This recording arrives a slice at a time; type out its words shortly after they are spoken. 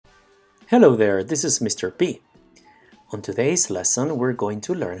Hello there, this is Mr. P. On today's lesson, we're going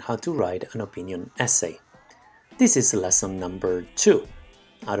to learn how to write an opinion essay. This is lesson number 2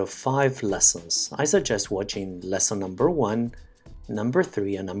 out of 5 lessons. I suggest watching lesson number 1, number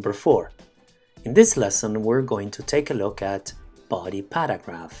 3, and number 4. In this lesson, we're going to take a look at body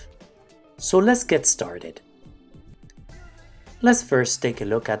paragraph. So let's get started. Let's first take a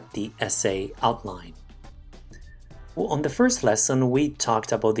look at the essay outline. On the first lesson, we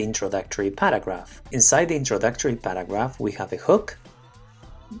talked about the introductory paragraph. Inside the introductory paragraph, we have a hook,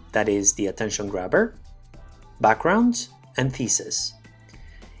 that is the attention grabber, background, and thesis.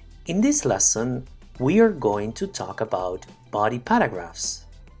 In this lesson, we are going to talk about body paragraphs,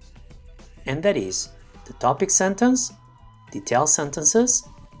 and that is the topic sentence, detail sentences,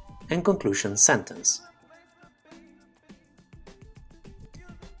 and conclusion sentence.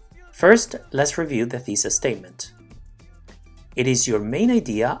 First, let's review the thesis statement. It is your main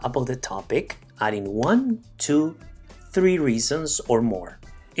idea about the topic, adding 1, 2, 3 reasons or more.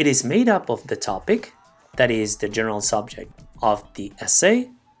 It is made up of the topic, that is the general subject of the essay,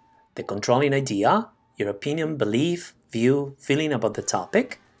 the controlling idea, your opinion, belief, view, feeling about the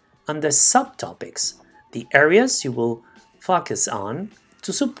topic, and the subtopics, the areas you will focus on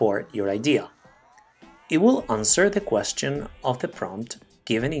to support your idea. It will answer the question of the prompt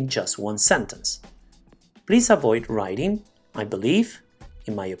given in just one sentence. Please avoid writing I believe,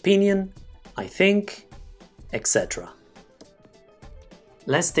 in my opinion, I think, etc.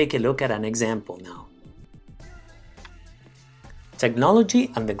 Let's take a look at an example now.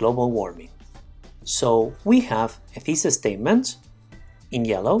 Technology and the global warming. So we have a thesis statement in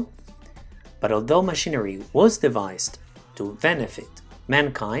yellow, but although machinery was devised to benefit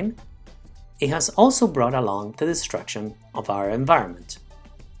mankind, it has also brought along the destruction of our environment.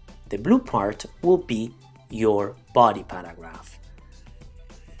 The blue part will be your body paragraph.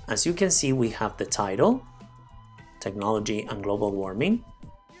 As you can see, we have the title, Technology and Global Warming.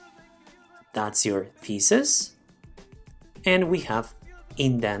 That's your thesis. And we have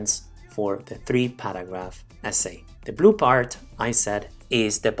indents for the 3-paragraph essay. The blue part, I said,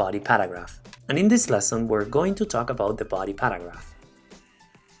 is the body paragraph. And in this lesson, we're going to talk about the body paragraph.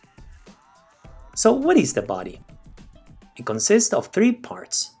 So what is the body? It consists of 3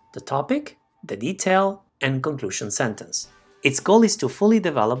 parts: the topic, the detail, and conclusion sentence. Its goal is to fully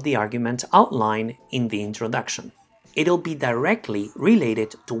develop the argument outlined in the introduction. It'll be directly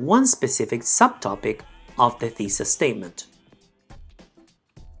related to one specific subtopic of the thesis statement.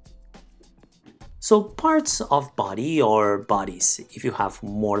 So parts of body or bodies, if you have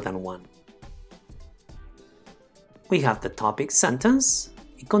more than one. We have the topic sentence.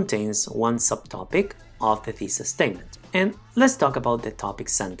 It contains one subtopic of the thesis statement. And let's talk about the topic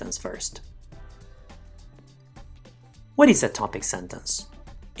sentence first. What is a topic sentence?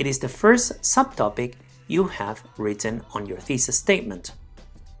 It is the first subtopic you have written on your thesis statement.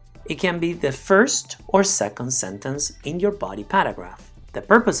 It can be the first or second sentence in your body paragraph. The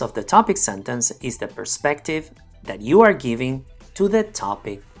purpose of the topic sentence is the perspective that you are giving to the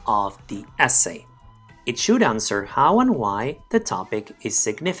topic of the essay. It should answer how and why the topic is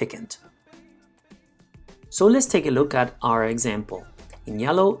significant. So let's take a look at our example. In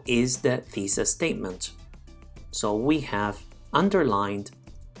yellow is the thesis statement. So we have underlined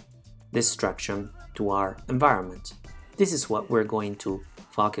destruction to our environment. This is what we're going to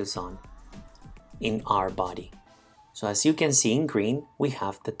focus on in our body. So as you can see in green, we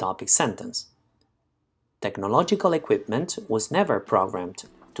have the topic sentence. Technological equipment was never programmed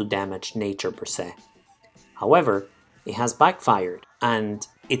to damage nature per se. However, it has backfired and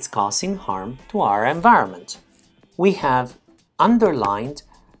it's causing harm to our environment. We have underlined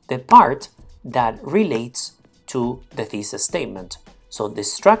the part that relates to the thesis statement. So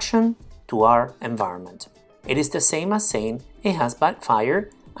destruction to our environment. It is the same as saying it has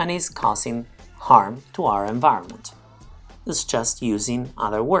backfired and is causing harm to our environment. It's just using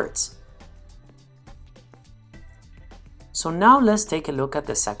other words. So now let's take a look at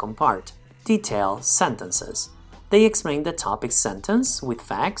the second part, detail sentences. They explain the topic sentence with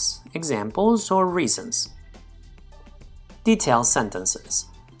facts, examples, or reasons. Detail sentences.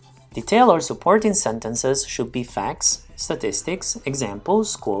 Detail or supporting sentences should be facts, statistics,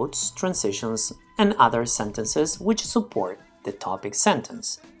 examples, quotes, transitions, and other sentences which support the topic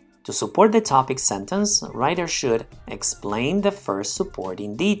sentence. To support the topic sentence, writer should explain the first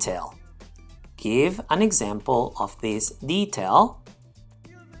supporting detail, give an example of this detail,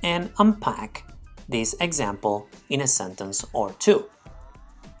 and unpack this example in a sentence or 2.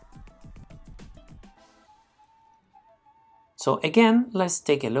 So again, let's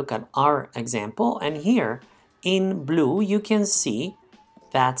take a look at our example, and here in blue you can see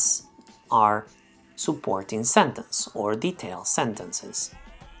that's are supporting sentence or detailed sentences.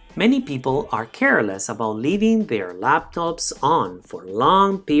 Many people are careless about leaving their laptops on for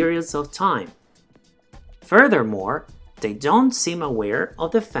long periods of time. Furthermore, they don't seem aware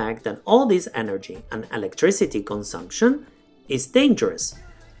of the fact that all this energy and electricity consumption is dangerous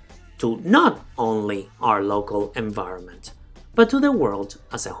to not only our local environment, but to the world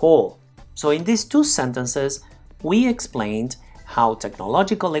as a whole. So in these two sentences, we explained how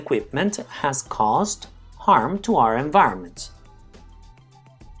technological equipment has caused harm to our environment.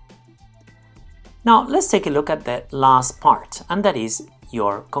 Now let's take a look at the last part, and that is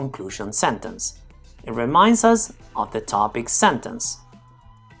your conclusion sentence. It reminds us of the topic sentence.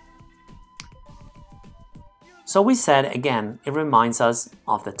 So we said again, it reminds us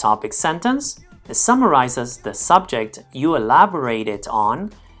of the topic sentence. It summarizes the subject you elaborated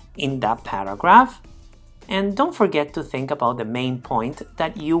on in that paragraph. And don't forget to think about the main point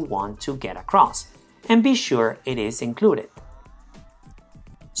that you want to get across, and be sure it is included.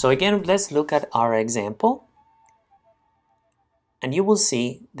 So again, let's look at our example, and you will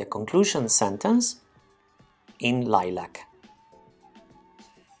see the conclusion sentence in lilac.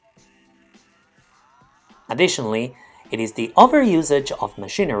 Additionally, it is the overusage of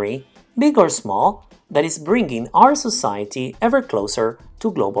machinery, big or small, that is bringing our society ever closer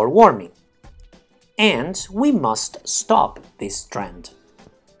to global warming. And we must stop this trend.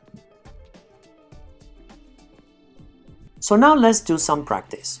 So now let's do some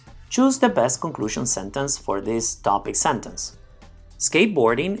practice. Choose the best conclusion sentence for this topic sentence.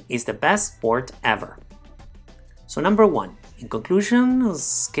 Skateboarding is the best sport ever. So number 1, in conclusion,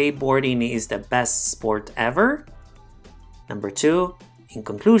 skateboarding is the best sport ever. Number 2, in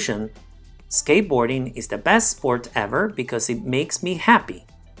conclusion, skateboarding is the best sport ever because it makes me happy,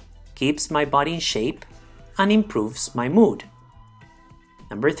 keeps my body in shape, and improves my mood.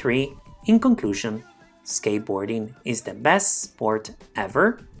 Number 3, in conclusion, skateboarding is the best sport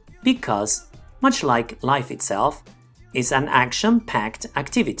ever because, much like life itself, is an action-packed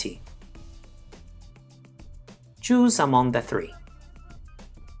activity. Choose among the 3.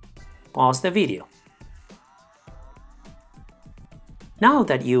 Pause the video. Now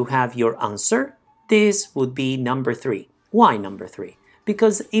that you have your answer, this would be number 3. Why number 3?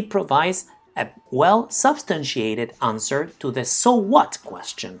 Because it provides a well-substantiated answer to the "so what"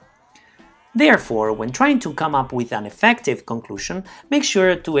 question. Therefore, when trying to come up with an effective conclusion, make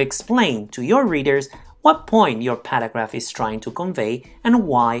sure to explain to your readers what point your paragraph is trying to convey and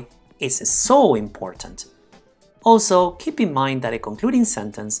why it's so important. Also, keep in mind that a concluding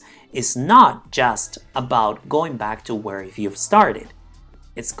sentence is not just about going back to where you've started.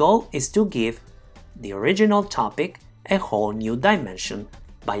 Its goal is to give the original topic a whole new dimension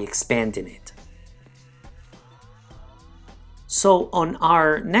by expanding it. So on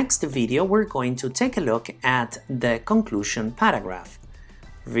our next video, we're going to take a look at the conclusion paragraph,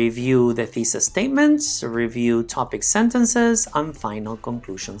 review the thesis statements, review topic sentences, and final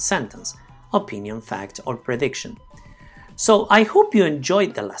conclusion sentence, opinion, fact, or prediction. So I hope you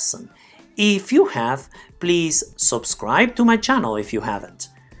enjoyed the lesson. If you have, please subscribe to my channel if you haven't.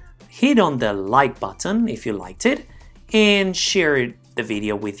 Hit on the like button if you liked it, and share the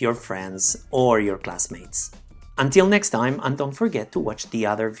video with your friends or your classmates. Until next time, and don't forget to watch the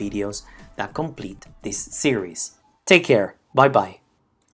other videos that complete this series. Take care. Bye-bye.